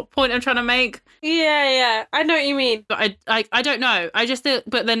what point I'm trying to make? Yeah, I know what you mean. But I don't know. I just think,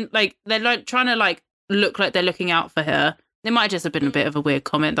 but then like they're like trying to like look like they're looking out for her. It might just have been a bit of a weird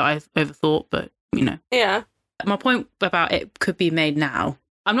comment that I've overthought, but you know. Yeah. My point about it could be made now.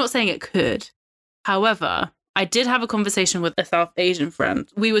 I'm not saying it could. However, I did have a conversation with a South Asian friend.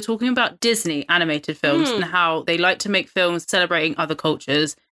 We were talking about Disney animated films and how they like to make films celebrating other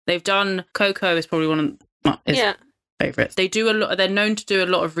cultures. They've done Coco is probably one of his favourites. They do a lot. They're known to do a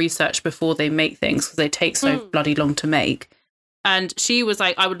lot of research before they make things because they take so bloody long to make. And she was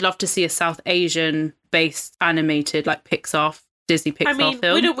like, I would love to see a South Asian based animated like Disney Pixar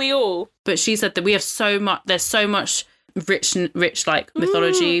film. Wouldn't we all? But she said that we have so much. There's so much rich like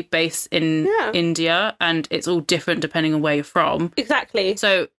mythology based in India, and it's all different depending on where you're from. Exactly.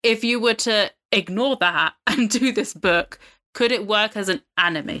 So if you were to ignore that and do this book, could it work as an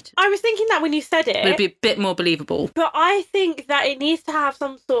animated? I was thinking that when you said it. It'd be a bit more believable. But I think that it needs to have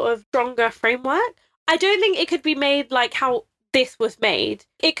some sort of stronger framework. I don't think it could be made like how this was made.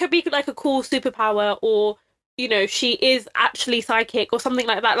 It could be like a cool superpower, or, you know, she is actually psychic or something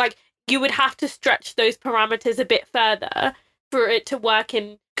like that. Like, you would have to stretch those parameters a bit further for it to work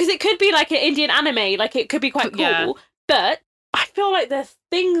in... Because it could be like an Indian anime, like it could be quite cool. But I feel like there's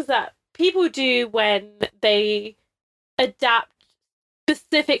things that people do when they adapt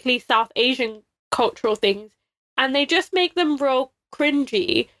specifically South Asian cultural things, and they just make them real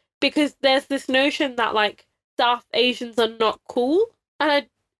cringy, because there's this notion that, like, South Asians are not cool. And I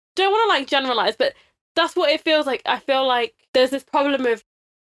don't want to, like, generalize, but that's what it feels like. I feel like there's this problem of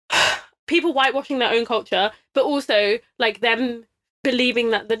people whitewashing their own culture, but also like them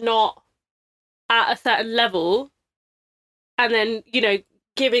believing that they're not at a certain level, and then, you know,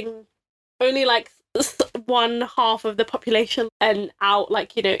 giving only like one half of the population and out,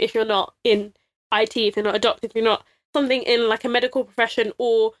 like, you know, if you're not in IT, if you're not a doctor, if you're not something in like a medical profession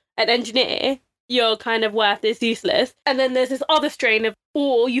or an engineer, your kind of worth is useless. And then there's this other strain of,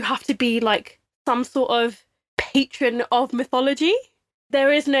 or you have to be like some sort of patron of mythology.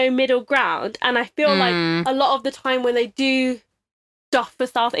 There is no middle ground. And I feel like a lot of the time when they do stuff for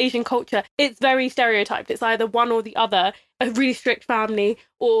South Asian culture, it's very stereotyped. It's either one or the other, a really strict family,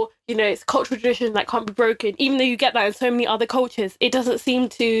 or, you know, it's cultural tradition that can't be broken. Even though you get that in so many other cultures, it doesn't seem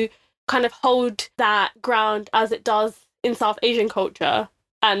to kind of hold that ground as it does in South Asian culture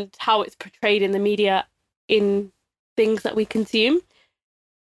and how it's portrayed in the media in things that we consume.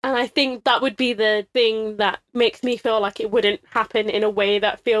 And I think that would be the thing that makes me feel like it wouldn't happen in a way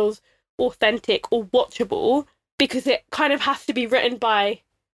that feels authentic or watchable, because it kind of has to be written by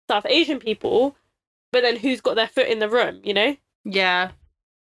South Asian people, but then who's got their foot in the room, you know? Yeah,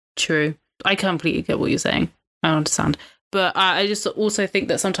 true. I completely get what you're saying. I understand. But I just also think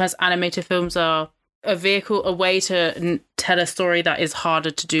that sometimes animated films are a vehicle, a way to tell a story that is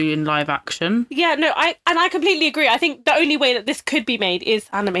harder to do in live action. Yeah, no, I completely agree. I think the only way that this could be made is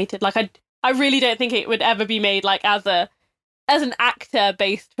animated. Like, I really don't think it would ever be made like as an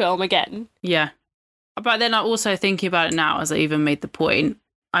actor-based film again. Yeah. But then I also thinking about it now, as I even made the point,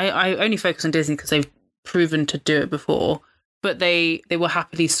 I only focus on Disney because they've proven to do it before, but they will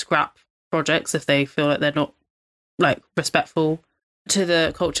happily scrap projects if they feel like they're not like respectful to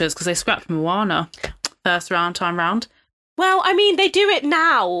the cultures, because they scrapped Moana time round. Well, I mean, they do it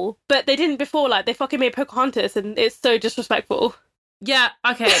now, but they didn't before. Like, they fucking made Pocahontas, and it's so disrespectful. Yeah,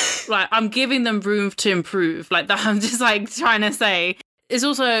 okay, like, I'm giving them room to improve. Like, that I'm just, like, trying to say. It's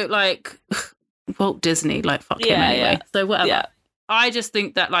also, like, Walt Disney, like, fuck him anyway. So, whatever. Yeah. I just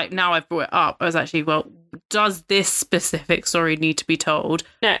think that, like, now I've brought it up, I was actually, well, does this specific story need to be told?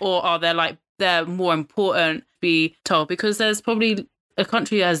 No. Or are there, like, they're more important to be told? Because there's probably a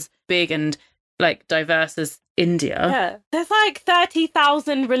country as big and, like, diverse as India. Yeah. There's, like,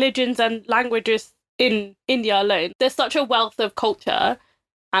 30,000 religions and languages in India alone. There's such a wealth of culture,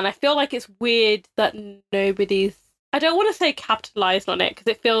 and I feel like it's weird that nobody's, I don't want to say capitalized on it because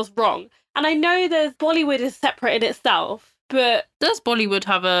it feels wrong. And I know there's Bollywood is separate in itself, but does Bollywood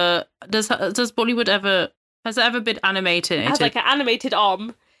have a does Bollywood ever, has it ever been animated? It has like an animated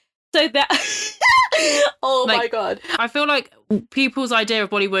arm, so that oh like, my god, I feel like people's idea of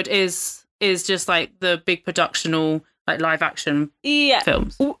Bollywood is just like the big productional, like, live action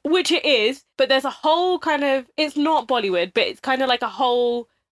films. Which it is, but there's a whole kind of, it's not Bollywood, but it's kind of like a whole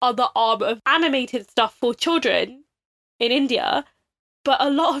other arm of animated stuff for children in India. But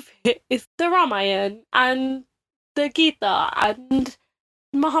a lot of it is the Ramayana and the Gita and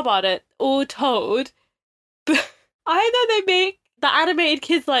Mahabharata all told. But either they make the animated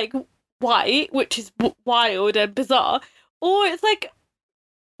kids like white, which is wild and bizarre, or it's like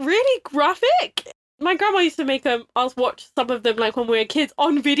really graphic. My grandma used to make us watch some of them, like, when we were kids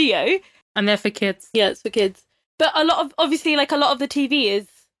on video. And they're for kids. Yeah, it's for kids. But a lot of the TV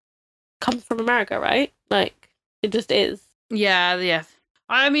comes from America, right? Like, it just is. Yeah.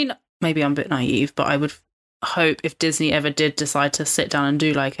 I mean, maybe I'm a bit naive, but I would hope if Disney ever did decide to sit down and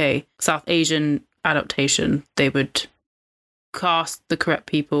do, like, a South Asian adaptation, they would cast the correct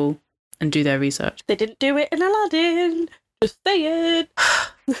people and do their research. They didn't do it in Aladdin. Just say it.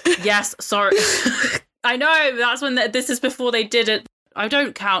 Yes, sorry. I know, that's when this is before they did it. I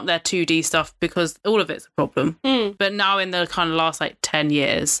don't count their 2D stuff because all of it's a problem. But now in the kind of last, like, 10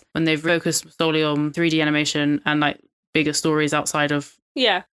 years, when they've focused solely on 3D animation and, like, bigger stories outside of...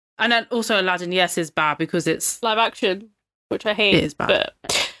 Yeah. And then also Aladdin, yes, is bad because it's... live action, which I hate. It is bad.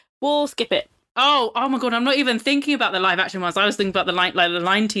 But we'll skip it. Oh my god, I'm not even thinking about the live action ones. I was thinking about the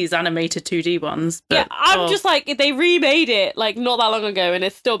 90s animated 2D ones. But, yeah, I'm just like, they remade it like not that long ago and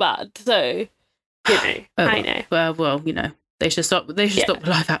it's still bad. So, you know, I know. Well, you know, they should stop stop the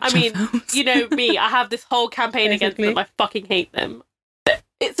live action films. You know me, I have this whole campaign against them. I fucking hate them.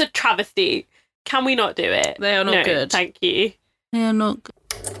 It's a travesty. Can we not do it? They are not good. Thank you. They are not good.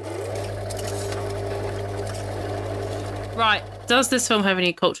 Right. Does this film have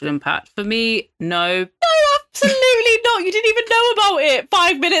any cultural impact? For me, no. No, absolutely not. You didn't even know about it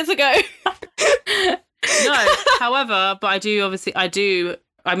 5 minutes ago. No. However, but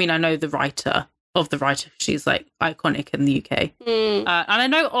I mean, I know the writer. She's, like, iconic in the UK. And I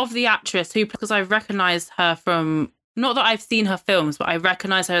know of the actress who, because I recognise her from, not that I've seen her films, but I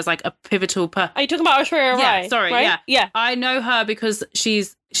recognise her as, like, a pivotal person. Are you talking about Aishwarya Rai? Yeah, sorry, right? Yeah. I know her because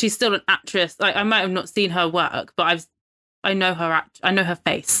she's still an actress. Like, I might have not seen her work, but I know her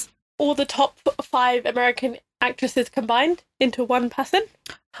face. All the top 5 American actresses combined into one person.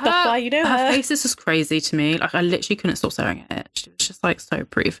 That's why you know her. Her face is just crazy to me. Like, I literally couldn't stop staring at it. She was just, like, so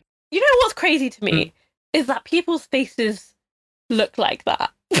pretty. You know what's crazy to me is that people's faces look like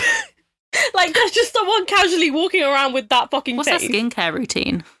that. Like, there's just someone casually walking around with that fucking face. What's her skincare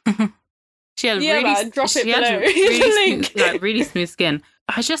routine? She had really smooth skin.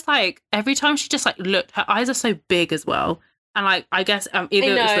 I just, like, every time she just, like, looked, her eyes are so big as well. And, like, I guess either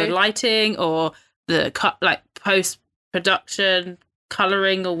it's the lighting or the post-production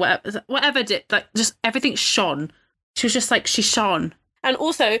colouring or whatever did, like, just everything shone. She was just, like, she shone. And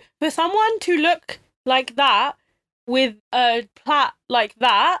also, for someone to look like that with a plait like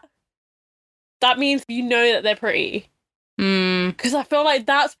that means you know that they're pretty. Because I feel like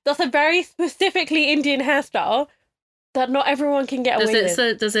that's a very specifically Indian hairstyle that not everyone can get away with.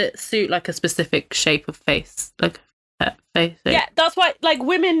 So does it suit, like, a specific shape of face? Like, face? Yeah, that's why, like,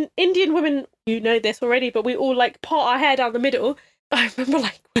 Indian women, you know this already, but we all, like, part our hair down the middle. I remember,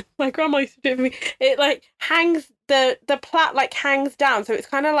 like, when my grandma used to do it for me, it, like, hangs, the plait, like, hangs down, so it's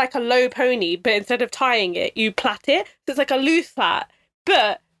kind of like a low pony, but instead of tying it, you plait it, so it's like a loose plait.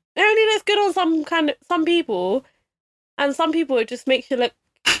 But it only looks good on some people, and some people it just makes you look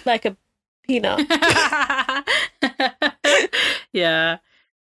like a peanut. Yeah.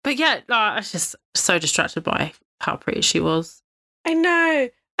 But yeah, I was just so distracted by how pretty she was. I know.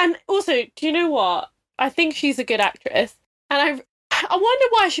 And also, do you know what? I think she's a good actress. And I wonder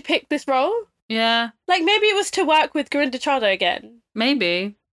why she picked this role. Yeah. Like, maybe it was to work with Gurinder Chadha again.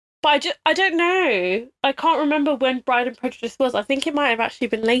 Maybe. But I don't know. I can't remember when Bride and Prejudice was. I think it might have actually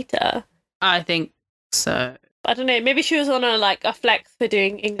been later. I think so. I don't know. Maybe she was on a flex for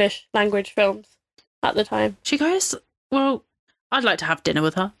doing English language films at the time. She goes, well, I'd like to have dinner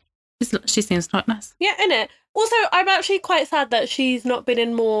with her. She seems quite nice. Yeah, innit? Also, I'm actually quite sad that she's not been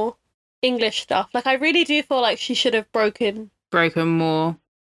in more English stuff. Like, I really do feel like she should have broken more.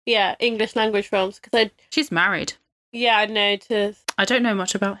 Yeah, English language films. She's married. Yeah, I know. I don't know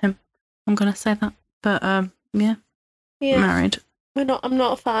much about him. I'm going to say that. But, yeah. Married. I'm not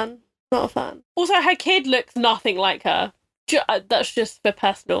a fan. Not a fan. Also, her kid looks nothing like her. That's just for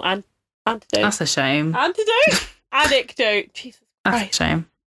personal antidote. That's a shame. Anecdote. Jesus Christ. That's a shame.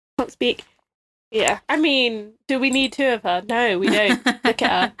 Can't speak. Yeah. I mean, do we need two of her? No, we don't. Look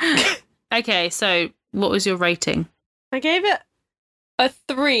at her. Okay, so what was your rating? I gave it a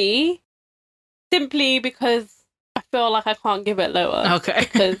 3 simply because I feel like I can't give it lower. Okay.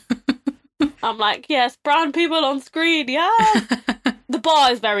 Because I'm like, yes, brown people on screen, yeah. The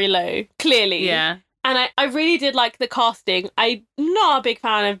bar is very low, clearly. Yeah. And I really did like the casting. I'm not a big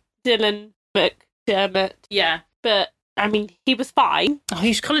fan of Dylan McDermott. Yeah. But, I mean, he was fine. Oh, he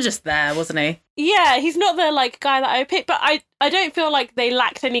was kind of just there, wasn't he? Yeah, he's not the, guy that I picked, but I don't feel like they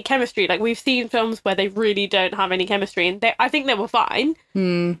lacked any chemistry. Like, we've seen films where they really don't have any chemistry, and I think they were fine.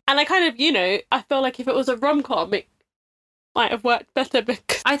 And I kind of, I feel like if it was a rom-com, it might have worked better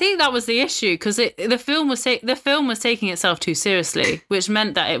because... I think that was the issue, because the film was taking itself too seriously, which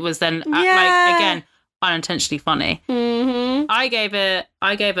meant that it was then, again, unintentionally funny. Mm-hmm. I gave it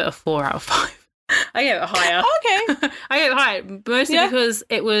a 4 out of 5. I gave it higher. Okay. I gave it higher, mostly because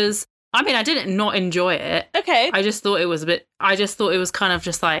it was... I mean, I didn't not enjoy it. Okay. I just thought it was kind of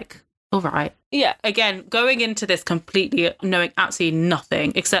just like, all right. Yeah. Again, going into this completely knowing absolutely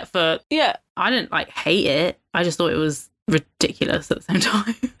nothing, except for... Yeah. I didn't, hate it. I just thought it was ridiculous at the same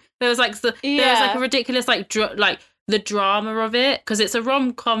time. There was, a ridiculous, the drama of it, because it's a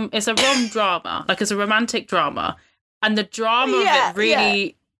rom-com, it's a rom-drama. It's a romantic drama. And the drama of it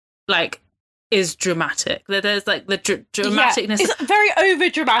really, is dramatic. There's the dramaticness. It's very over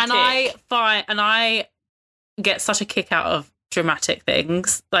dramatic. And I get such a kick out of dramatic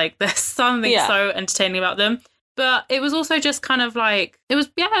things. There's something so entertaining about them. But it was also just kind of it was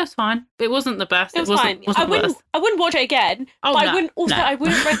fine. It wasn't the best. It was fine. I wouldn't watch it again. Oh, but no, I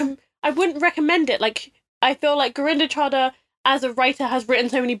wouldn't recommend it. I feel like Gurinder Chadha as a writer has written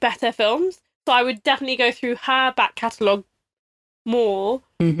so many better films. So I would definitely go through her back catalogue more.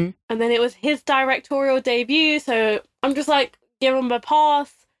 Mm-hmm. And then it was his directorial debut, so I'm just give him a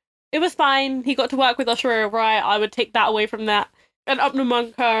pass. It was fine. He got to work with Aishwarya Rai. I would take that away from that. And Upna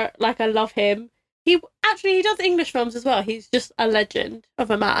Munkar, I love him. He does English films as well. He's just a legend of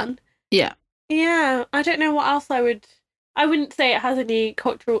a man. Yeah. Yeah, I don't know what else I wouldn't say it has any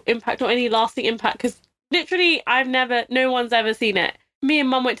cultural impact or any lasting impact, because literally no one's ever seen it. Me and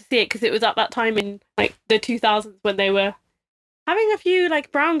Mum went to see it because it was at that time in the 2000s when they were having a few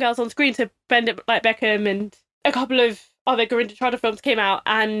brown girls on screen. So Bend It Like Beckham and a couple of other Gurinder Chadha films came out,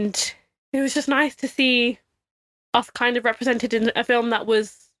 and it was just nice to see us kind of represented in a film that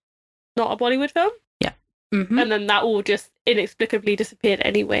was not a Bollywood film. Yeah. Mm-hmm. And then that all just inexplicably disappeared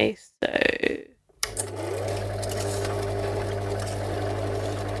anyway, so...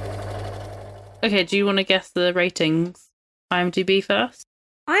 Okay, do you want to guess the ratings? IMDb first?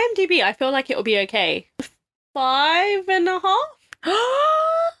 IMDb, I feel like it'll be okay. 5.5?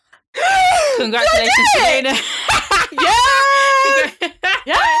 Congratulations, Selena. Yes!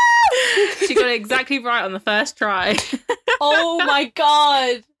 Yeah! She got it exactly right on the first try. Oh my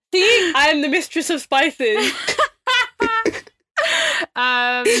god. See? I am the Mistress of Spices.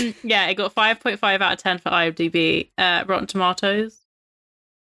 Yeah, it got 5.5 out of 10 for IMDb. Rotten Tomatoes.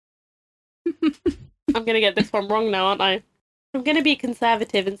 I'm going to get this one wrong now, aren't I? I'm going to be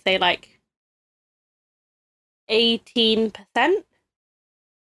conservative and say 18%?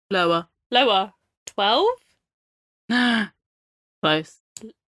 Lower. 12? Close.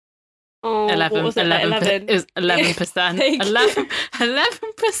 Oh, 11. what was it, 11? It was 11%.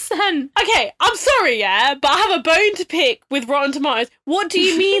 11%. Okay, I'm sorry, yeah, but I have a bone to pick with Rotten Tomatoes. What do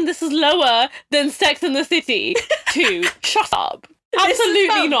you mean this is lower than Sex and the City 2? Shut up.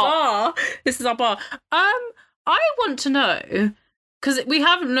 Absolutely not. This is our bar. I want to know, because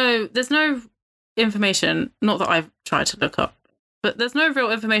there's no information, not that I've tried to look up, but there's no real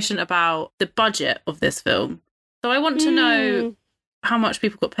information about the budget of this film. So I want to know how much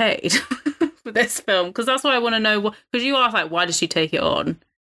people got paid for this film, because that's what I want to know. Because you asked, why did she take it on?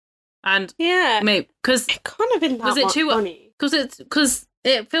 And maybe because it can't have been that much money. Because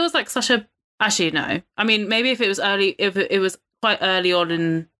it feels like such a. Actually, no. I mean, maybe if it was quite early on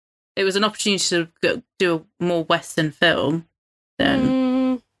in it was an opportunity to do a more Western film,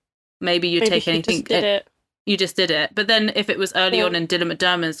 then maybe you'd take anything. You just did it. But then if it was early on in Dylan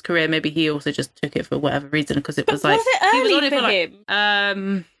McDermott's career, maybe he also just took it for whatever reason, because it was like... Was it early he was on it for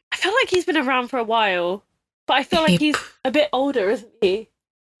him? I feel like he's been around for a while, but I feel like he's a bit older, isn't he?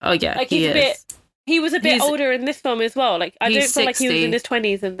 Oh, yeah, like he was a bit older in this film as well. Like, I don't feel like he was in his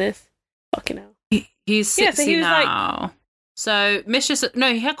 20s in this. Fucking hell. He's 60 he was now. So,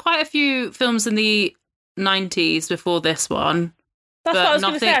 he had quite a few films in the 90s before this one. That's what I was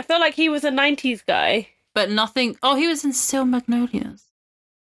going to say. I feel like he was a 90s guy. But nothing... Oh, he was in Still Magnolias.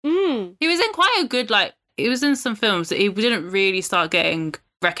 He was in quite a good, he was in some films that he didn't really start getting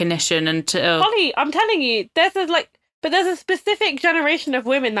recognition until... Holly, I'm telling you, there's a specific generation of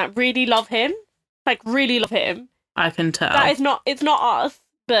women that really love him. Like, really love him. I can tell. It's not us,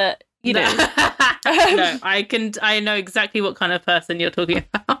 but, you know. No, I know exactly what kind of person you're talking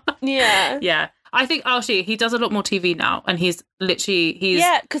about. Yeah. Yeah. I think actually he does a lot more TV now, and he's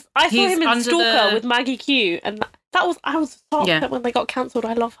because I saw him in Stalker with Maggie Q, and I was shocked that when they got cancelled.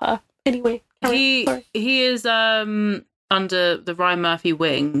 I love her. Anyway, he is under the Ryan Murphy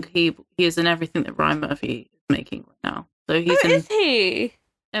wing. He is in everything that Ryan Murphy is making right now. So he's is he?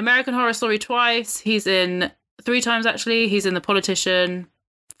 American Horror Story twice. He's in 3 times actually. He's in The Politician,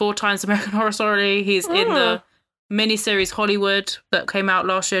 4 times American Horror Story. He's in the miniseries Hollywood that came out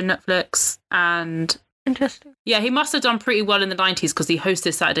last year on Netflix. And interesting. Yeah, he must have done pretty well in the 90s because he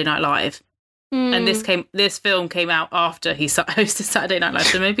hosted Saturday Night Live. And this film came out after he hosted Saturday Night Live,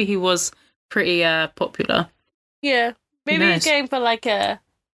 so maybe he was pretty popular. Yeah, maybe he's going for like a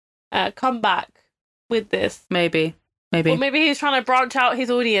comeback with this. Maybe. Or maybe he's trying to branch out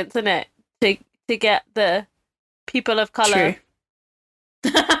his audience, innit? To get the people of colour.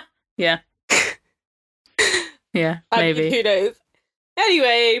 True. Yeah. Yeah, maybe. Who knows?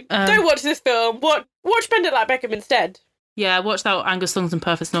 Anyway, don't watch this film. Watch Bend It Like Beckham instead. Yeah, watch that Angus Thongs and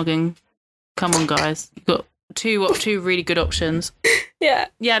Perfect Snogging. Come on, guys. You've got two really good options. Yeah.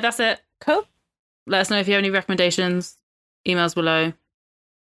 Yeah, that's it. Cool. Let us know if you have any recommendations. Emails below.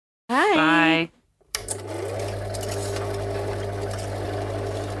 Bye. Bye.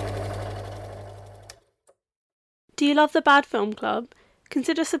 Do you love the Bad Film Club?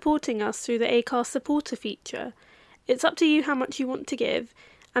 Consider supporting us through the Acast supporter feature. It's up to you how much you want to give,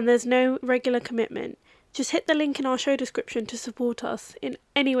 and there's no regular commitment. Just hit the link in our show description to support us in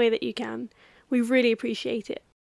any way that you can. We really appreciate it.